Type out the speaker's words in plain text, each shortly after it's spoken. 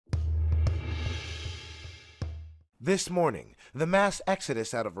This morning, the mass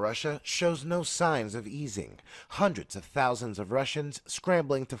exodus out of Russia shows no signs of easing. Hundreds of thousands of Russians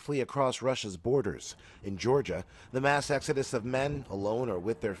scrambling to flee across Russia's borders. In Georgia, the mass exodus of men, alone or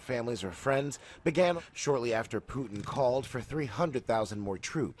with their families or friends, began shortly after Putin called for 300,000 more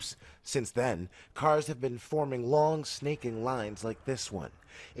troops. Since then, cars have been forming long, snaking lines like this one.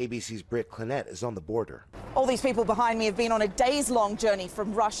 ABC's Britt Clinette is on the border. All these people behind me have been on a days-long journey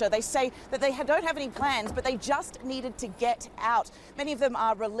from Russia. They say that they don't have any plans, but they just needed to get out. Many of them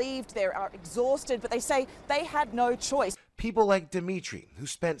are relieved, they are exhausted, but they say they had no choice. People like Dmitry, who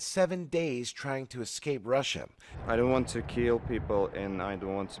spent 7 days trying to escape Russia. I don't want to kill people and I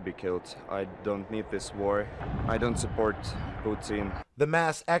don't want to be killed. I don't need this war. I don't support Putin. The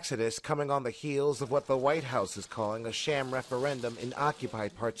mass exodus coming on the heels of what the White House is calling a sham referendum in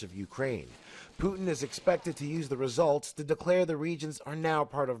occupied parts of Ukraine. Putin is expected to use the results to declare the regions are now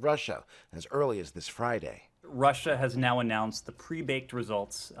part of Russia as early as this Friday. Russia has now announced the pre-baked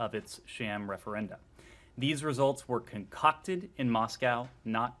results of its sham referendum. These results were concocted in Moscow,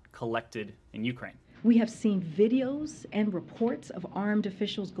 not collected in Ukraine. We have seen videos and reports of armed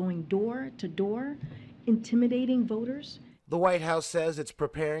officials going door to door, intimidating voters. The White House says it's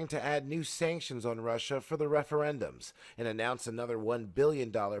preparing to add new sanctions on Russia for the referendums and announce another $1 billion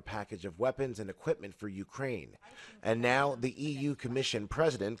package of weapons and equipment for Ukraine. And now the EU Commission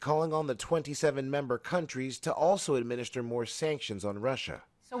president calling on the 27 member countries to also administer more sanctions on Russia.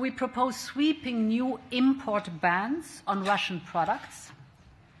 So we propose sweeping new import bans on Russian products.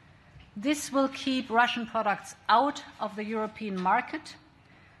 This will keep Russian products out of the European market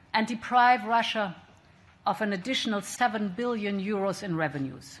and deprive Russia of an additional 7 billion euros in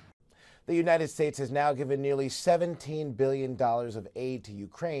revenues. The United States has now given nearly $17 billion of aid to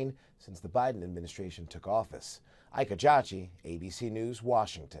Ukraine since the Biden administration took office. Ika Jachi, ABC News,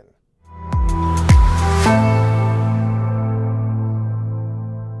 Washington.